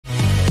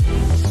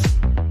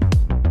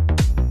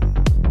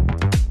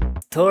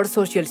third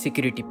social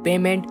security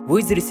payment, who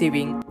is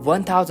receiving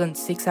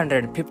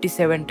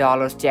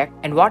 $1,657 check,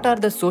 and what are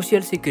the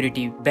social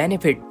security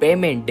benefit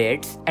payment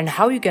dates, and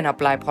how you can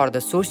apply for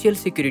the social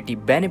security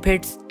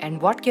benefits,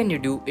 and what can you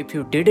do if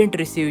you didn't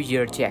receive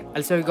your check.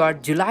 Also, we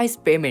got July's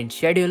payment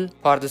schedule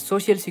for the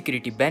social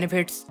security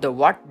benefits, the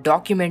what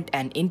document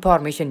and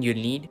information you'll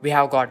need. We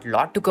have got a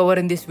lot to cover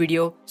in this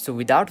video, so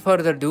without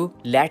further ado,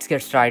 let's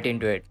get straight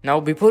into it. Now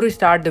before we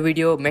start the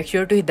video, make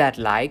sure to hit that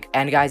like,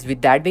 and guys,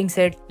 with that being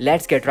said,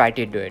 let's get right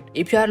into it.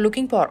 If you are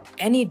looking for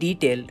any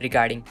detail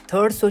regarding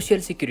third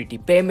social security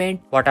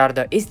payment, what are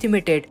the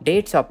estimated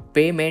dates of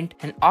payment,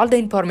 and all the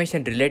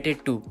information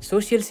related to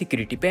social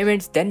security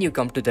payments, then you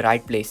come to the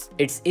right place.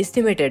 It's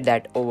estimated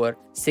that over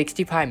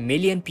 65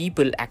 million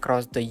people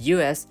across the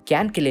US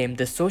can claim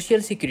the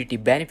social security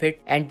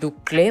benefit, and to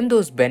claim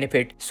those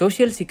benefits,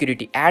 Social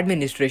Security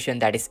Administration,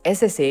 that is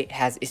SSA,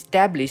 has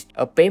established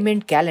a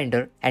payment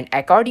calendar, and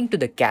according to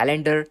the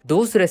calendar,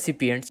 those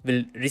recipients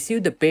will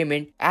receive the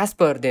payment as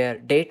per their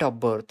date of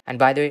birth. And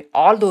by the way,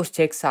 all those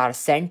checks are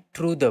sent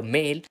through the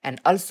mail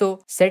and also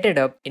set it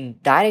up in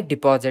direct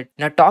deposit.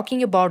 Now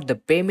talking about the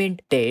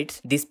payment dates,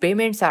 these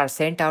payments are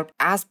sent out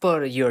as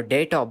per your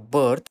date of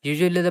birth.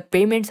 Usually the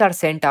payments are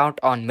sent out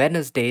on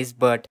Wednesdays,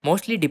 but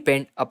mostly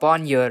depend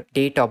upon your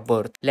date of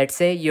birth. Let's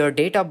say your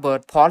date of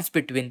birth falls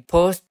between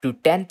 1st to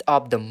 10th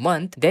of the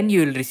month, then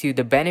you will receive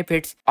the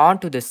benefits on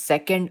to the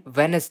second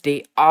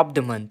Wednesday of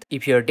the month.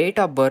 If your date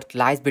of birth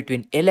lies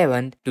between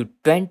 11th to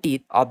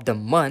 20th of the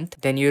month,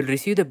 then you will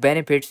receive the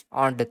benefits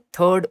on the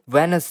third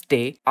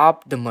Wednesday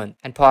of the month.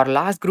 And for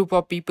last group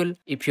of people,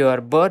 if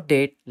your birth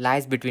date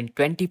lies between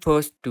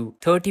 21st to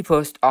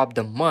 31st of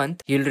the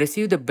month, you'll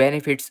receive the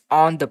benefits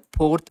on the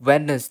fourth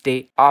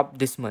Wednesday of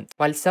this month.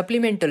 While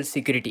supplemental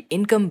security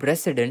income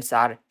residents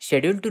are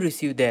scheduled to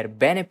receive their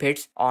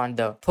benefits on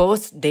the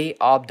first day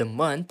of the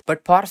month,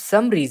 but for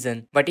some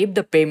reason, if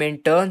the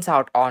payment turns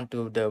out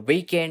onto the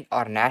weekend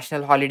or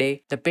national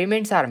holiday, the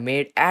payments are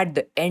made at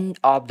the end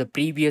of the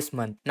previous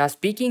month. Now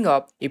speaking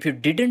of, if you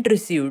didn't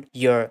receive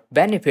your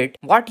benefit,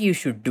 what you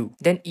should do?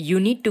 Then you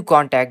need to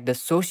contact the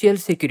Social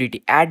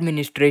Security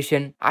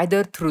Administration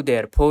either through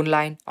their phone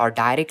line or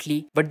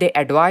directly, but they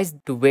advise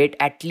to wait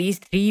at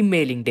least 3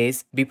 mailing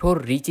days before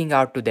reaching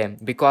out to them,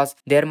 because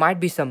there might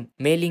be some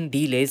mailing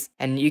delays,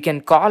 and you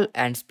can call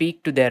and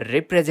speak to their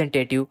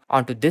representative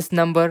onto this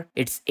number.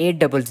 It's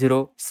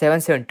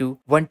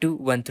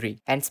 800-772-1213.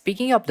 And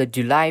speaking of the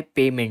July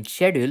payment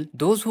schedule,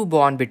 those who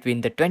born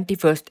between the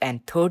 21st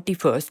and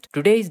 31st,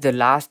 today is the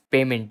last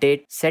payment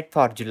date set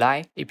for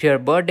July. If your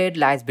birth date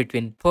lies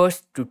between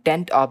 1st to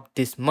 10th of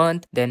this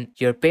month, then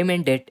your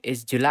payment date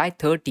is July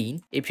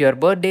 13. If your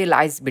birthday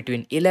lies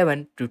between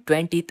 11th to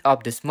 20th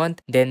of this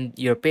month, then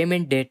your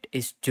payment date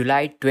is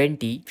July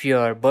 20. If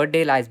your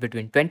birthday lies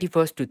between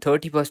 21st to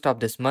 31st of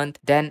this month,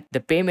 then the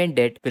payment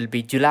date will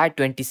be July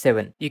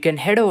 27. You can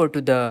head over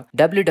to the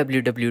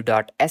www.ssa.gov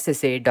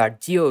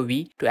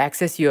to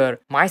access your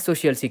My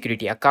Social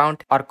Security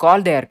account, or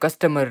call their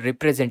customer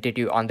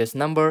representative on this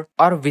number,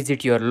 or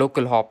visit your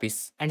local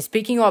office. And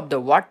speaking of the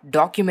what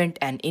document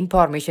and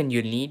information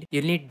you'll need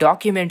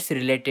documents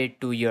related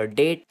to your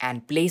date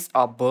and place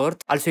of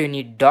birth. Also, you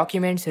need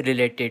documents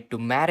related to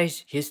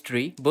marriage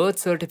history, birth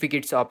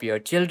certificates of your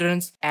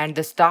children's, and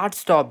the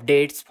start-stop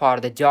dates for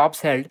the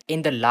jobs held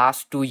in the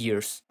last 2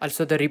 years.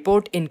 Also, the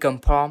report income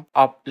form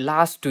of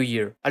last 2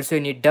 years. Also,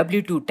 you need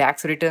W-2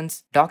 tax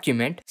returns,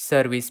 document,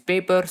 service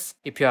papers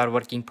if you are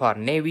working for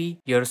Navy,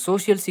 your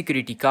social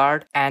security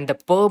card, and the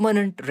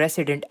permanent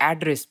resident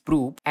address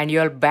proof, and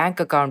your bank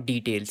account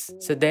details.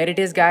 So there it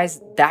is,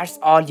 guys. That's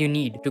all you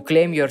need to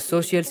claim your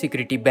social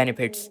security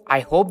benefits.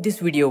 I hope this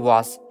video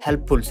was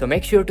helpful. So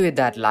make sure to hit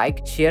that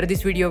like, share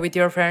this video with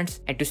your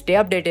friends, and to stay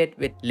updated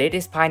with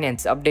latest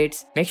finance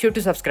updates, make sure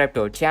to subscribe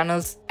to our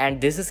channels.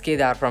 And this is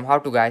Kedar from How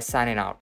To Guys signing out.